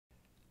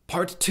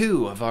Part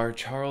 2 of our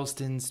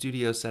Charleston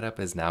studio setup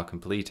is now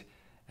complete,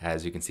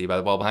 as you can see by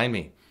the wall behind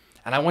me.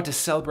 And I want to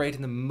celebrate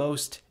in the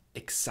most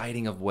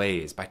exciting of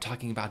ways by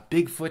talking about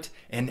Bigfoot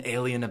and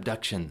alien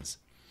abductions.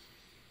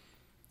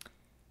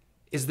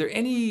 Is there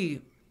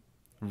any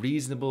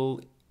reasonable,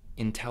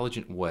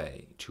 intelligent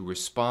way to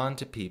respond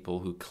to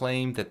people who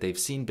claim that they've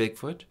seen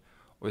Bigfoot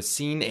or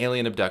seen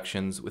alien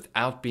abductions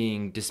without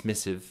being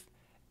dismissive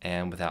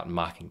and without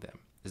mocking them?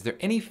 Is there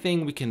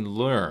anything we can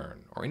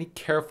learn or any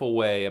careful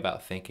way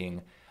about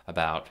thinking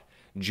about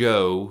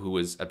Joe who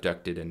was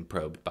abducted and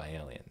probed by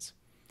aliens?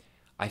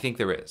 I think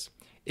there is.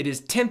 It is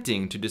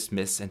tempting to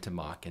dismiss and to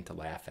mock and to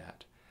laugh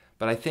at.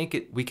 But I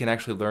think we can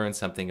actually learn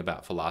something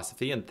about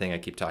philosophy and the thing I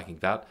keep talking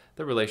about,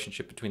 the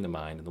relationship between the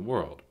mind and the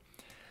world.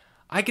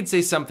 I could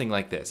say something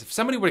like this. If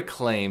somebody were to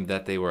claim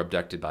that they were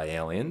abducted by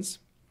aliens,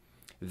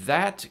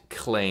 that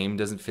claim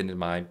doesn't fit into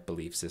my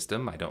belief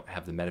system. I don't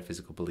have the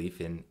metaphysical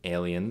belief in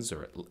aliens,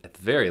 or at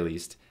the very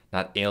least,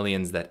 not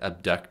aliens that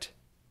abduct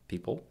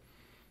people.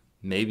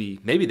 Maybe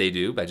they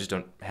do, but I just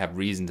don't have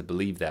reason to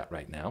believe that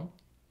right now.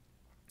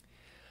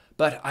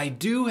 But I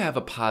do have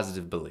a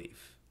positive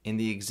belief in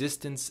the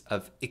existence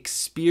of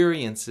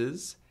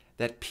experiences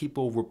that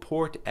people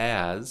report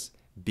as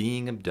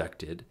being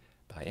abducted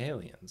by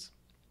aliens.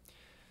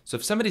 So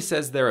if somebody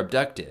says they're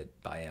abducted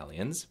by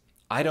aliens,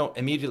 I don't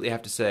immediately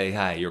have to say,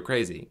 hi, you're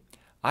crazy.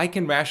 I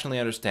can rationally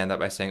understand that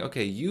by saying,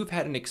 okay, you've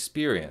had an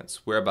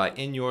experience whereby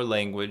in your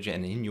language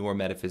and in your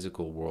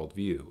metaphysical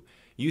worldview,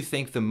 you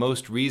think the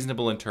most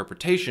reasonable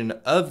interpretation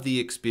of the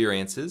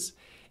experiences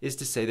is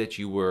to say that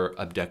you were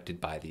abducted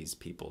by these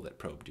people that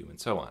probed you and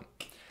so on.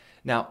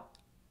 Now,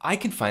 I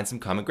can find some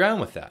common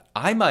ground with that.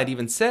 I might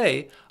even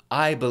say,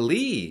 I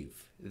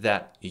believe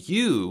that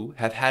you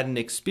have had an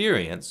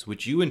experience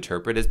which you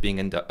interpret as being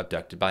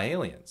abducted by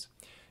aliens.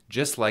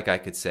 Just like I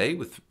could say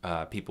with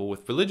people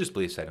with religious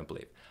beliefs I don't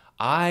believe.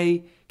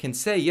 I can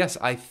say, yes,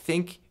 I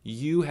think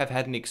you have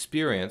had an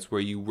experience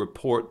where you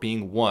report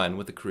being one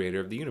with the creator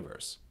of the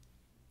universe.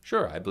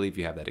 Sure, I believe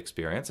you have that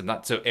experience. I'm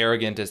not so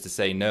arrogant as to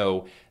say,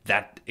 no,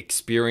 that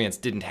experience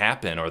didn't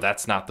happen, or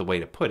that's not the way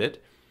to put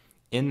it.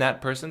 In that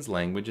person's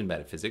language and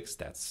metaphysics,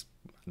 that's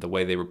the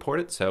way they report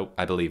it, so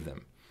I believe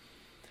them.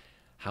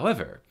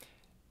 However,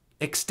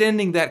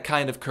 extending that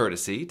kind of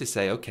courtesy to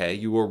say, okay,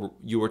 you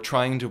were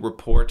trying to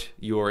report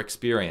your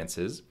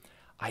experiences,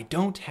 I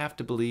don't have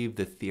to believe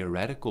the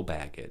theoretical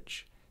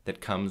baggage that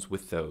comes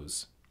with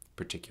those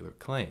particular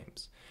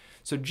claims.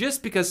 So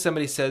just because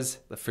somebody says,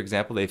 for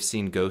example, they've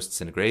seen ghosts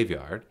in a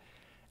graveyard,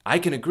 I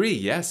can agree,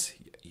 yes,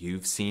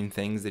 you've seen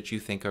things that you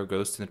think are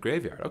ghosts in a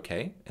graveyard.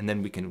 Okay, and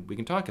then we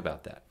can talk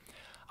about that.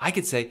 I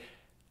could say,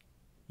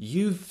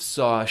 you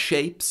saw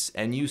shapes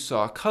and you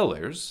saw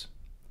colors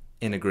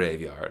in a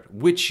graveyard,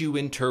 which you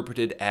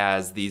interpreted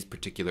as these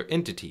particular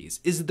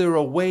entities. Is there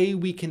a way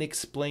we can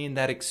explain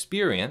that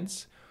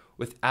experience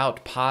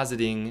without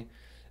positing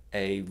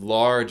a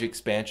large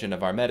expansion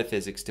of our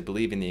metaphysics to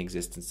believe in the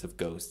existence of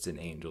ghosts and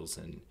angels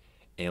and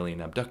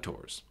alien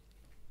abductors?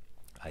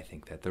 I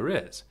think that there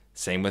is.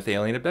 Same with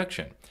alien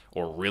abduction,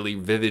 or really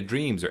vivid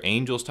dreams, or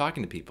angels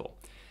talking to people.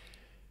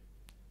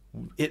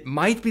 It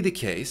might be the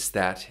case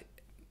that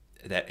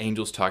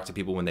angels talk to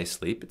people when they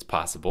sleep. It's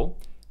possible.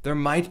 There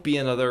might be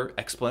another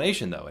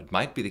explanation, though. It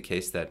might be the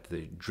case that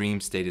the dream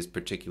state is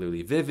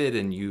particularly vivid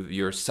and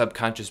your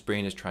subconscious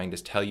brain is trying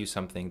to tell you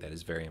something that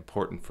is very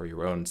important for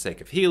your own sake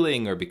of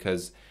healing, or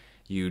because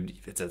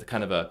it's a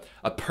kind of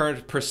a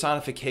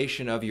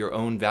personification of your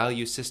own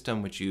value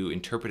system, which you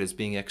interpret as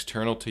being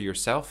external to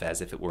yourself,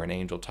 as if it were an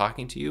angel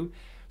talking to you.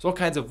 There's all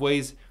kinds of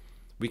ways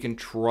we can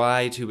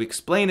try to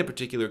explain a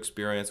particular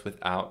experience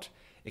without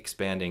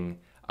expanding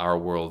our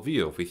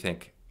worldview if we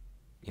think,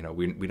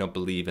 we don't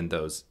believe in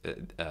those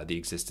the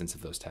existence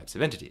of those types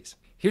of entities.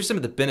 Here's some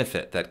of the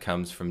benefit that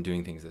comes from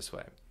doing things this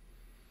way.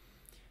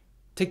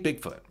 Take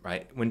Bigfoot,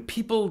 right? When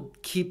people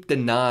keep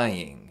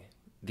denying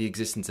the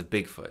existence of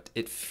Bigfoot,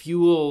 it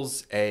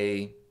fuels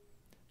a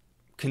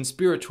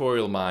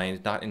conspiratorial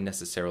mind, not in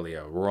necessarily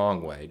a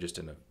wrong way, just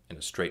in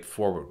a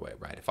straightforward way,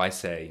 right? If I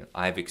say,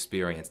 I've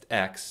experienced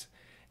X,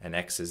 and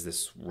X is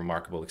this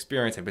remarkable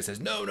experience, everybody says,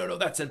 no,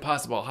 that's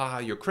impossible, haha,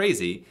 you're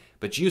crazy,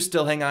 but you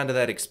still hang on to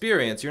that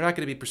experience, you're not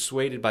going to be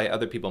persuaded by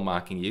other people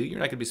mocking you, you're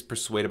not going to be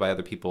persuaded by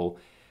other people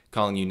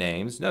calling you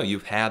names. No,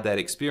 you've had that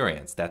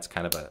experience. That's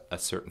kind of a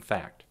certain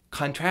fact.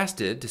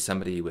 Contrasted to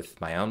somebody with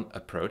my own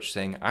approach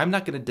saying, I'm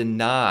not going to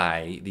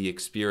deny the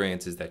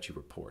experiences that you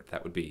report.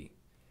 That would be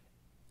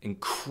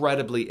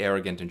incredibly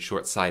arrogant and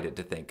short-sighted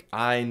to think,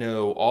 I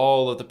know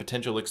all of the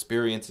potential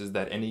experiences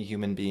that any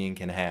human being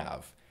can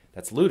have.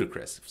 That's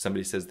ludicrous. If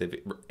somebody says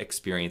they've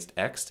experienced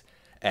X,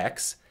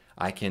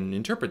 I can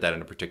interpret that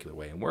in a particular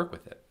way and work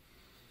with it.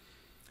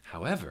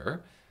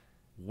 However,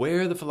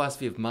 where the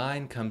philosophy of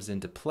mind comes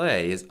into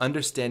play is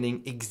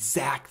understanding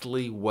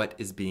exactly what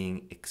is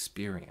being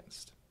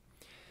experienced.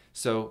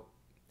 So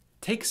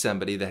take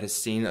somebody that has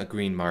seen a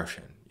green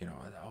Martian.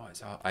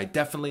 I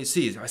definitely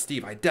see,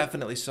 Steve, I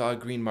definitely saw a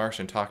green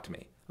Martian talk to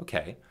me.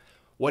 Okay.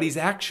 What he's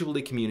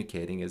actually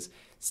communicating is,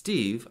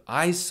 Steve,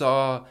 I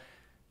saw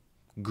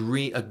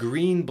a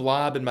green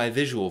blob in my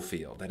visual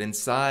field, that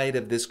inside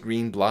of this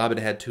green blob it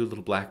had two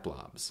little black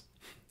blobs.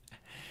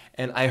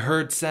 And I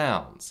heard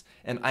sounds,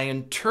 and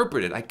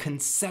I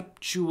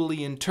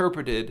conceptually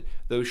interpreted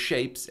those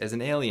shapes as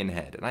an alien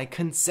head, and I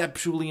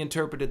conceptually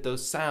interpreted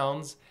those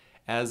sounds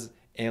as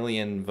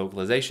alien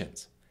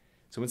vocalizations.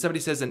 So when somebody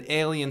says an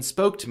alien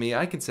spoke to me,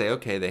 I can say,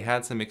 okay, they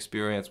had some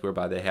experience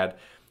whereby they had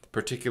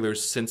particular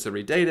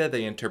sensory data,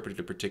 they interpreted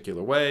a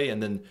particular way,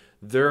 and then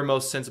their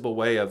most sensible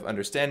way of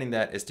understanding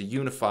that is to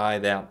unify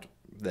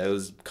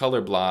those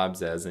color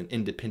blobs as an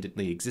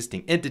independently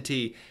existing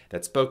entity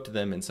that spoke to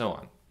them, and so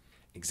on.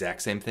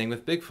 Exact same thing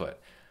with Bigfoot.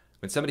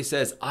 When somebody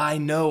says, I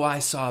know I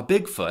saw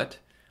Bigfoot,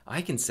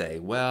 I can say,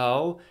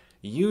 well,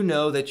 you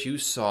know that you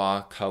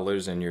saw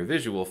colors in your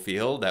visual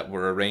field that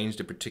were arranged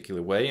a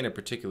particular way in a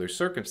particular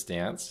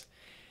circumstance,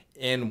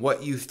 and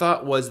what you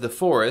thought was the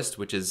forest,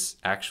 which is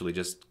actually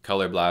just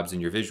color blobs in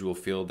your visual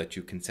field that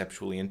you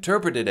conceptually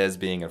interpreted as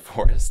being a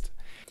forest.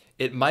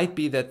 It might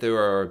be that there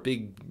are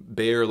big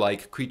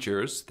bear-like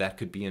creatures that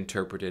could be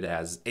interpreted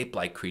as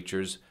ape-like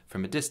creatures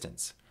from a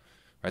distance.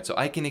 Right? So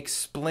I can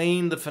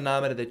explain the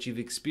phenomena that you've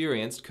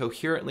experienced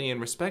coherently and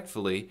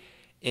respectfully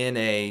in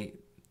a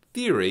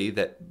theory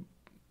that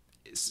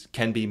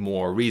can be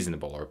more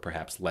reasonable or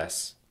perhaps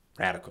less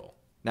radical.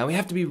 Now we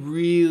have to be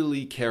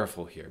really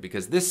careful here,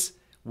 because this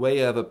way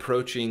of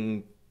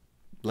approaching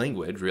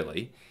language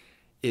really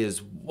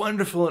is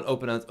wonderful and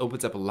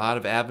opens up a lot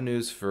of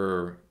avenues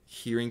for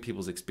hearing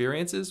people's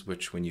experiences,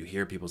 which when you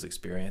hear people's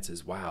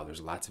experiences, wow,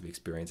 there's lots of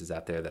experiences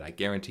out there that I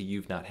guarantee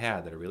you've not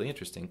had that are really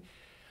interesting.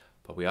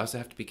 But we also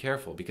have to be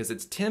careful, because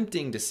it's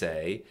tempting to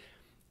say,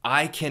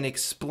 I can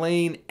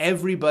explain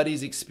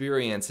everybody's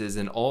experiences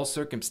in all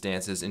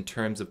circumstances in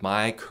terms of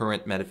my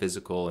current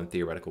metaphysical and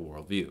theoretical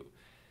worldview.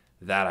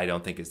 That I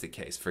don't think is the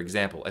case. For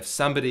example, if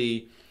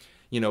somebody,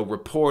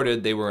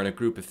 reported they were in a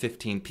group of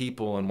 15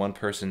 people and one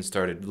person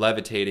started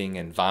levitating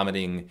and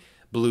vomiting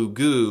blue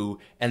goo,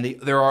 and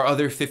there are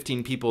other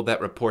 15 people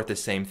that report the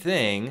same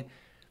thing,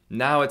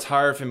 now it's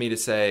hard for me to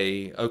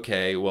say,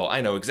 okay, well, I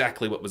know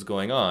exactly what was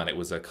going on. It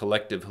was a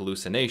collective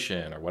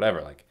hallucination or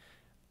whatever.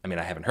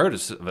 I haven't heard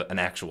of an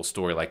actual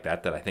story like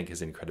that I think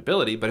has any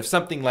credibility, but if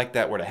something like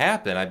that were to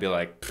happen, I'd be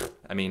like,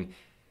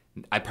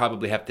 I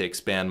probably have to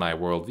expand my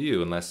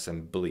worldview unless I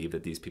believe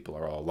that these people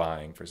are all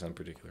lying for some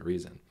particular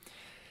reason.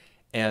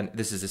 And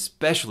this is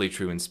especially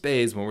true in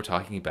spades when we're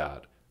talking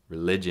about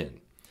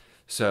religion.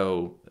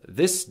 So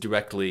this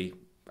directly,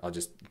 I'll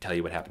just tell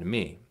you what happened to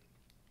me.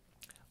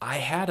 I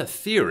had a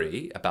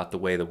theory about the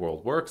way the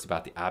world works,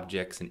 about the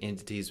objects and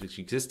entities which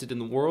existed in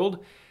the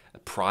world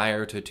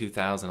prior to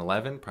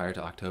 2011, prior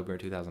to October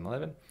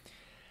 2011.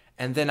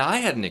 And then I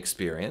had an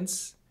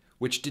experience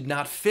which did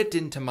not fit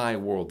into my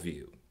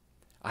worldview.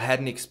 I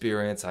had an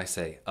experience, I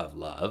say, of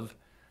love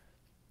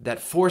that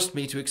forced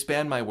me to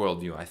expand my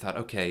worldview. I thought,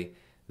 okay,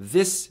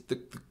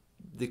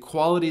 the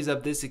qualities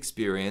of this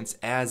experience,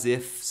 as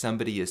if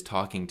somebody is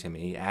talking to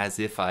me, as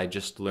if I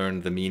just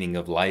learned the meaning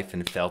of life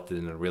and felt it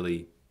in a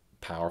really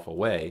powerful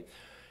way,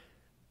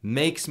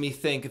 makes me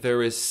think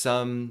there is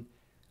some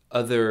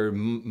other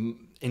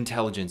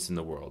intelligence in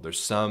the world. There's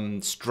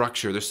some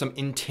structure, there's some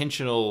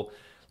intentional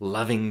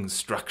loving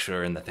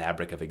structure in the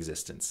fabric of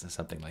existence,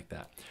 something like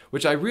that.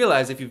 Which I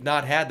realize if you've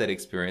not had that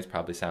experience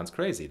probably sounds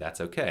crazy. That's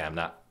okay. I'm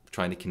not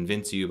trying to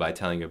convince you by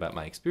telling you about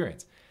my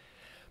experience.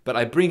 But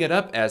I bring it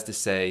up as to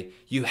say,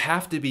 you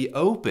have to be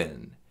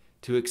open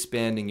to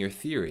expanding your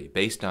theory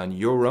based on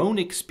your own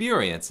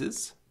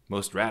experiences,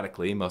 most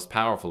radically, most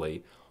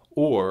powerfully,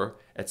 or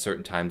at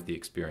certain times the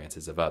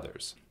experiences of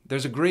others.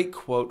 There's a great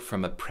quote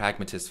from a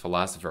pragmatist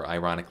philosopher,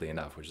 ironically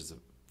enough, which is a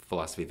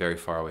philosophy very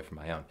far away from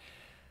my own.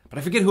 But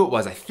I forget who it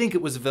was. I think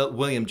it was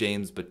William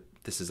James, but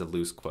this is a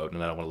loose quote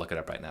and I don't want to look it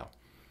up right now.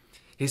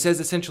 He says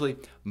essentially,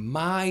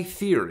 my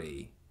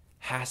theory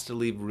has to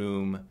leave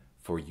room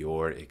for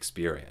your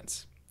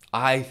experience.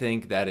 I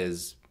think that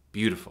is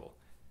beautiful.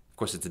 Of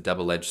course, it's a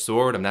double-edged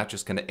sword. I'm not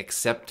just going to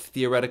accept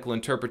theoretical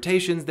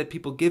interpretations that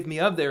people give me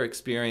of their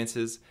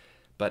experiences,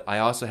 but I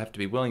also have to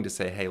be willing to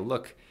say, hey,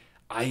 look,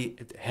 I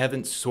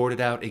haven't sorted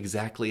out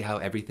exactly how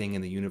everything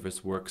in the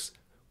universe works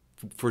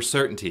for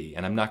certainty,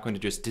 and I'm not going to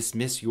just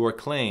dismiss your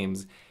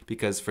claims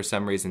because for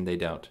some reason they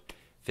don't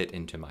fit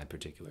into my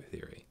particular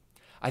theory.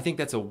 I think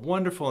that's a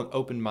wonderful and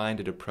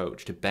open-minded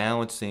approach to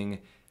balancing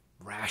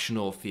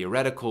rational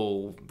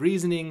theoretical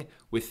reasoning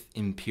with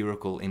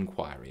empirical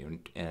inquiry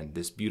and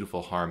this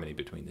beautiful harmony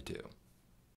between the two.